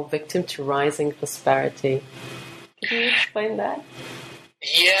halls fall victim to rising prosperity. Can you explain that?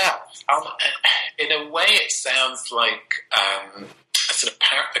 Yeah, in a way it sounds like a sort of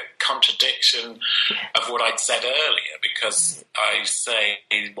a contradiction of what I'd said earlier, because I say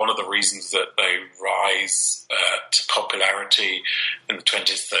one of the reasons that they rise to popularity in the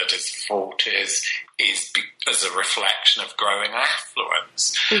 20s, 30s, 40s is as a reflection of growing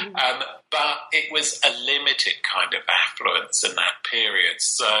affluence. But it was a limited kind of affluence in that period.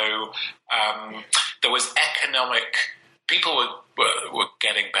 So there was economic... People were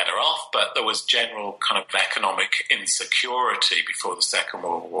getting better off, but there was general kind of economic insecurity before the Second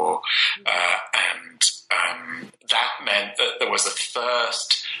World War, and that meant that there was a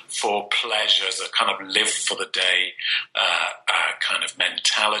thirst for pleasures, a kind of live for the day kind of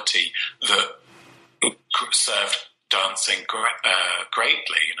mentality that served dancing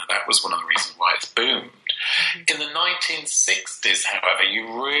greatly. That was one of the reasons why it's boomed. In the 1960s, however,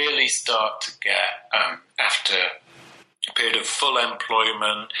 you really start to get, after a period of full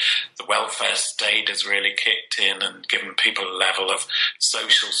employment, the welfare state has really kicked in and given people a level of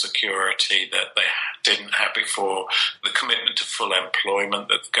social security that they didn't have before. The commitment to full employment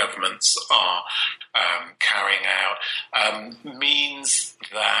that the governments are carrying out means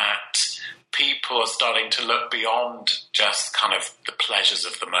that people are starting to look beyond just kind of the pleasures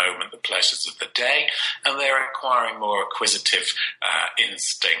of the moment, the pleasures of the day, and they're acquiring more acquisitive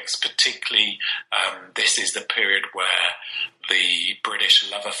instincts. Particularly, this is the period where the British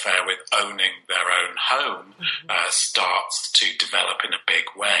love affair with owning their own home starts to develop in a big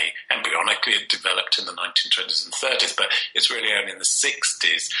way. Embryonically, it developed in the 1920s and 30s, but it's really only in the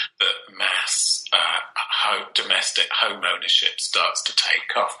 60s that mass domestic home ownership starts to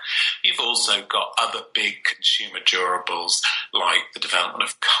take off. You've also got other big consumer durables like the development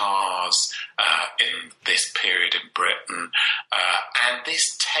of cars in this period in Britain, and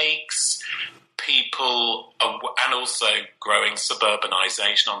this takes people, and also growing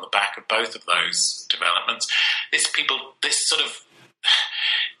suburbanisation on the back of both of those developments, this sort of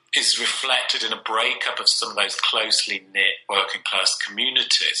is reflected in a breakup of some of those closely knit working class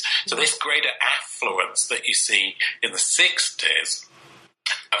communities. So this greater affluence that you see in the 60s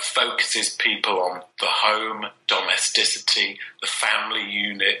focuses people on the home, domesticity, the family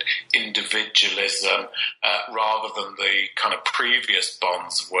unit, individualism, rather than the kind of previous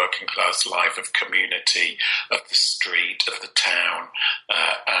bonds of working class life, of community, of the street, of the town,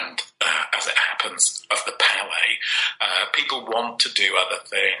 and as it happens, of the palais. People want to do other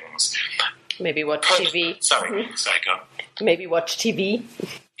things. Maybe watch TV. Sorry, go on. Maybe watch TV.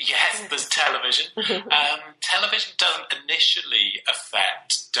 Yes, there's television. Television doesn't initially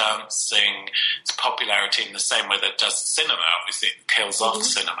affect dancing's popularity in the same way that it does cinema. Obviously, it kills off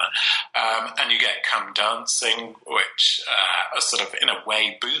cinema. And you get Come Dancing, which sort of, in a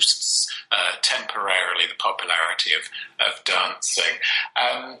way, boosts temporarily the popularity of dancing.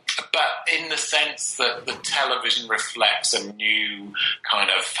 But in the sense that the television reflects a new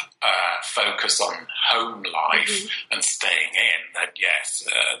kind of focus on home life and staying in, then yes,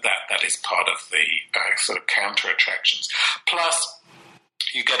 that is part of the sort of counter-attractions. Plus,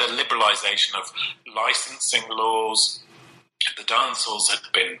 you get a liberalisation of licensing laws. The dance halls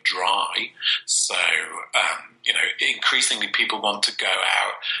had been dry, so increasingly people want to go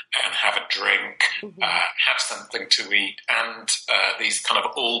out and have a drink, have something to eat, and these kind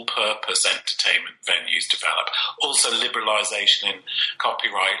of all-purpose entertainment venues develop. Also, liberalisation in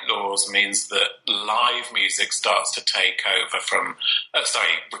copyright laws means that live music starts to take over from,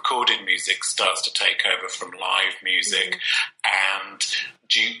 recorded music starts to take over from live music, and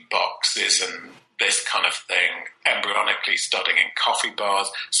jukeboxes and this kind of thing, embryonically starting in coffee bars,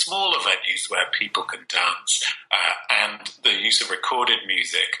 smaller venues where people can dance, and the use of recorded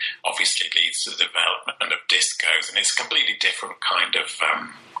music obviously leads to the development of discos, and it's a completely different kind of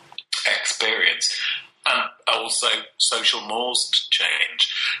experience. And also social mores to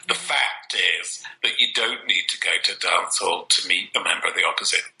change. The fact is that you don't need to go to a dance hall to meet a member of the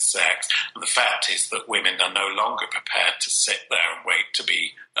opposite sex. And the fact is that women are no longer prepared to sit there and wait to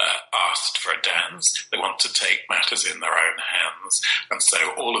be asked for a dance. They want to take matters in their own hands. And so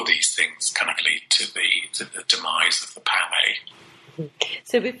all of these things kind of lead to the demise of the palais.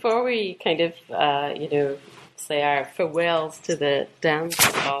 So before we kind of, say our farewells to the dance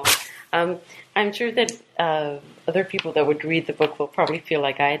hall, I'm sure that other people that would read the book will probably feel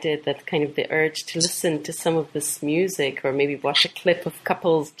like I did, that kind of the urge to listen to some of this music, or maybe watch a clip of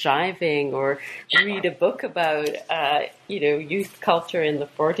couples jiving, or read a book about, youth culture in the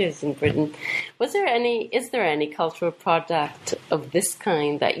 40s in Britain. Is there any cultural product of this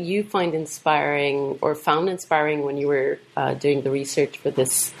kind that you find inspiring or found inspiring when you were doing the research for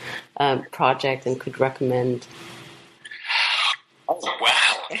this project and could recommend? Oh,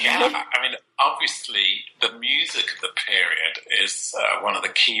 wow. Yeah. I mean, obviously, the music of the period is one of the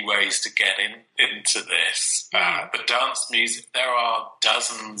key ways to get into this. The dance music, there are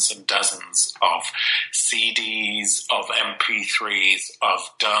dozens and dozens of CDs, of MP3s, of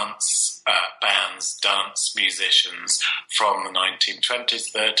dance bands, dance musicians from the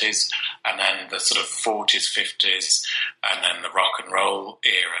 1920s, 30s, and then the sort of 40s, 50s, and then the rock and roll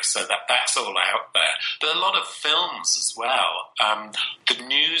era. So that's all out there. There are a lot of films as well. The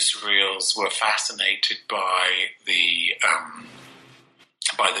newsreels were fascinated by the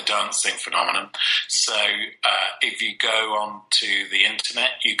dancing phenomenon. So if you go onto the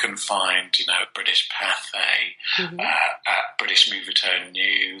internet, you can find, British Pathé, British Movietone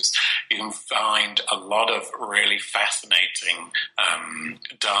News. You can find a lot of really fascinating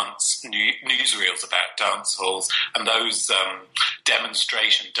dance newsreels about dance halls, and those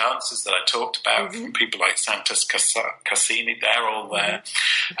demonstration dances that I talked about from people like Santos Cassini, they're all there.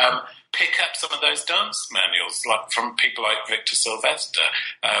 Pick up some of those dance manuals, like from people like Victor Sylvester.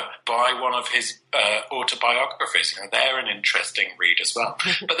 Buy one of his autobiographies. They're an interesting read as well.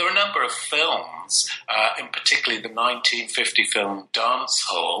 But there are a number of films, in particularly the 1950 film Dance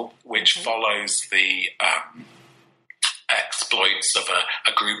Hall, which follows the exploits of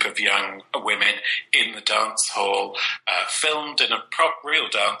a group of young women in the dance hall, filmed in a real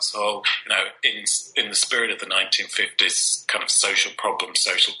dance hall, in the spirit of the 1950s kind of social problem,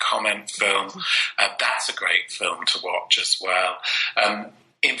 social comment film. That's a great film to watch as well.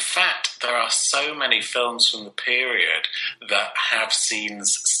 In fact, there are so many films from the period that have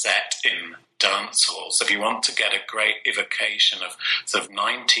scenes set in dance halls. So if you want to get a great evocation of sort of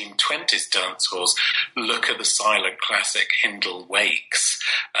 1920s dance halls, look at the silent classic Hindle Wakes,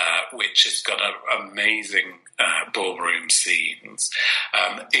 which has got amazing ballroom scenes.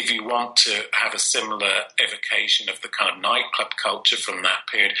 If you want to have a similar evocation of the kind of nightclub culture from that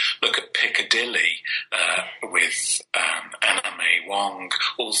period, look at Piccadilly with Anna May Wong,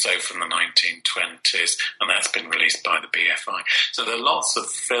 also from the 1920s, and that's been released by the BFI. So there are lots of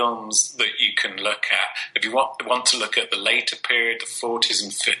films that you can look at. If you want to look at the later period, the 40s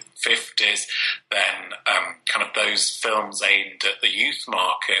and 50s, then kind of those films aimed at the youth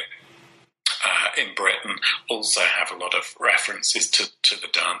market in Britain also have a lot of references to the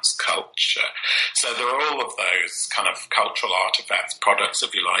dance culture. So there are all of those kind of cultural artifacts, products,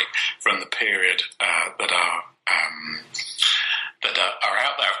 if you like, from the period that are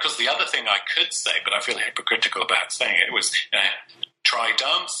out there. Of course, the other thing I could say, but I feel hypocritical about saying it, was try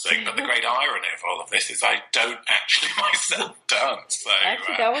dancing. But the great irony of all of this is I don't actually myself dance. So,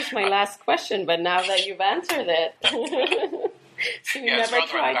 actually, that was my last question, but now that you've answered it. So you never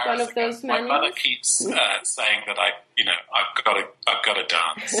tried one of those menus? My mother keeps saying that I've got to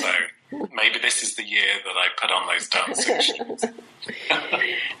dance. So maybe this is the year that I put on those dancing shoes.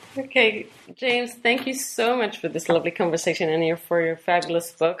 Okay, James, thank you so much for this lovely conversation and for your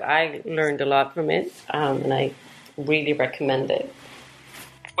fabulous book. I learned a lot from it, and I really recommend it.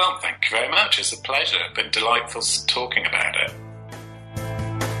 Well, thank you very much. It's a pleasure. It's been delightful talking about it.